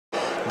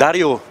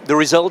Dario, the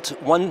result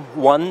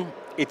 1-1,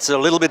 it's a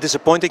little bit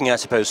disappointing, I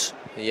suppose.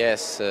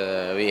 Yes,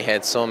 we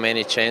had so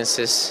many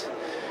chances,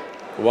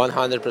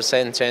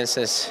 100%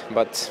 chances,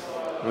 but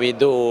we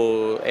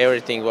do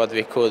everything what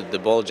we could. The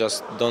ball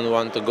just don't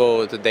want to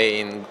go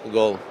today in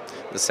goal,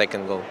 the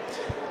second goal.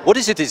 What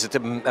is it? Is it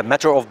a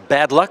matter of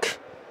bad luck?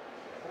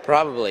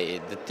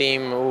 Probably. The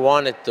team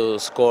wanted to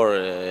score.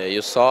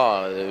 You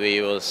saw we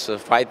was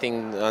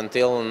fighting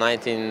until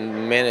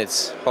 19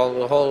 minutes.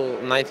 Whole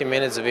 90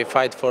 minutes we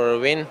fight for a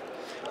win.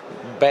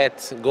 Bad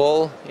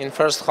goal in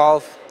first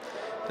half,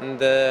 and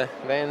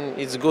then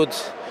it's good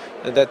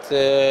that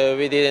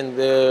we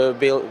didn't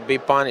be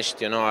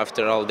punished. You know,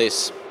 after all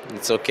this,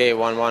 it's okay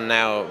 1-1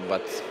 now,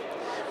 but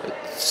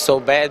it's so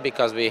bad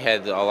because we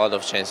had a lot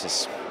of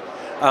chances.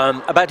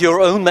 About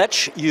your own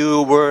match,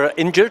 you were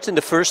injured in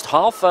the first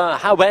half.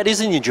 How bad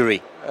is an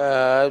injury?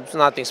 It's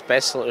nothing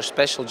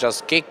special,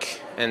 just kick,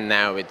 and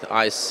now with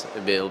ice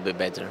it will be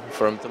better.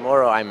 From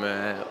tomorrow I'm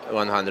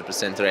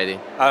 100% ready.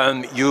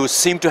 You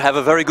seem to have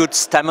a very good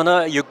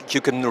stamina. You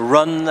can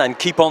run and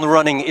keep on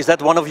running. Is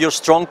that one of your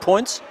strong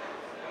points?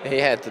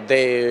 Yeah,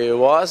 today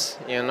was,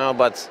 you know,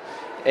 but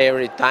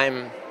every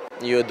time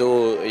you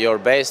do your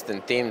best,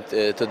 and team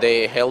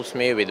today helps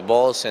me with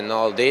balls and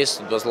all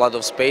this. It was a lot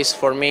of space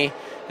for me,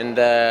 and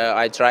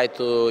I tried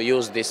to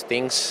use these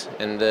things,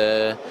 and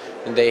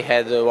they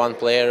had one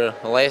player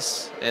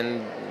less,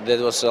 and there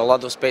was a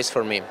lot of space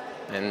for me,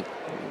 and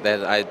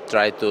that I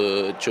tried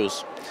to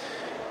choose.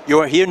 You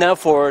are here now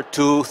for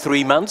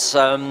 2-3 months.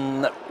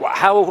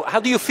 How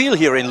do you feel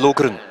here in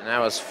Lokeren? I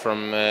was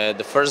from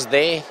the first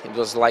day. It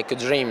was like a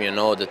dream, you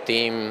know. The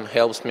team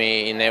helps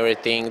me in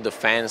everything. The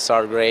fans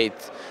are great.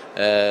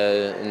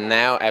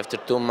 Now after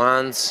 2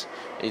 months,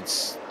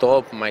 it's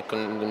top. My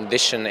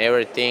condition,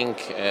 everything.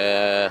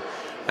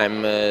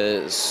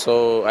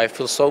 I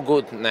feel so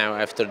good now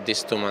after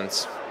these 2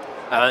 months.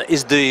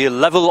 Is the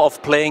level of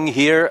playing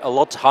here a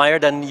lot higher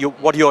than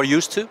what you are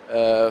used to?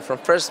 From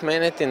first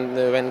minute,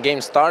 when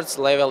game starts,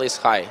 level is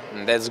high,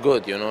 and that's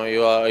good. You know,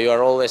 you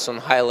are always on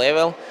high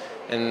level,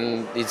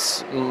 and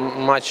it's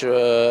much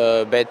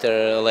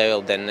better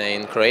level than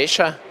in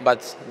Croatia.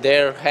 But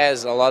there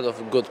has a lot of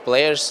good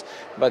players.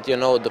 But you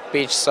know, the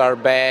pitches are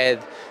bad,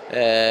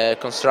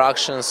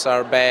 constructions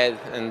are bad,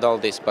 and all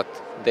this. But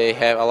they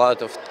have a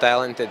lot of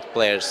talented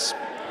players.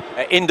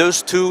 In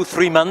those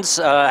 2-3 months,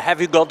 have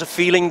you got the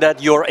feeling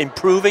that you're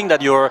improving,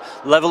 that your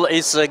level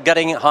is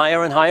getting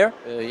higher and higher?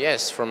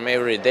 Yes, from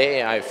every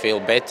day I feel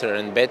better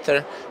and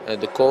better.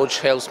 The coach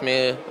helps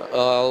me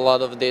a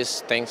lot of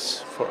this.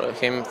 Thanks for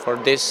him for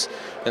this,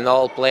 and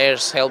all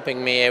players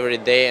helping me every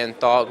day and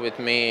talk with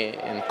me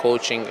and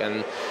coaching.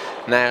 And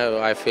now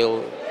I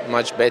feel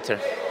much better.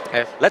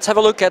 Let's have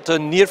a look at the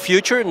near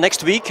future.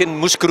 Next week in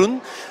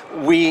Mouscron,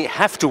 we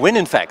have to win,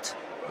 in fact.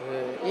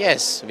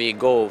 Yes, we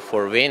go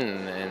for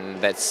win,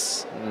 and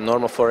that's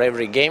normal for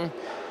every game,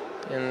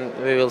 and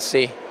we will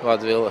see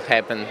what will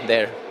happen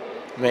there.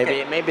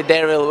 Maybe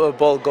there will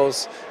ball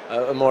goes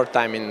more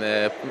time in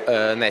the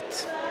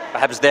net.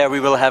 Perhaps there we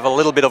will have a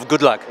little bit of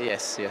good luck.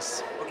 Yes.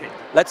 Okay.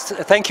 Let's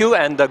thank you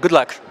and good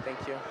luck.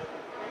 Thank you.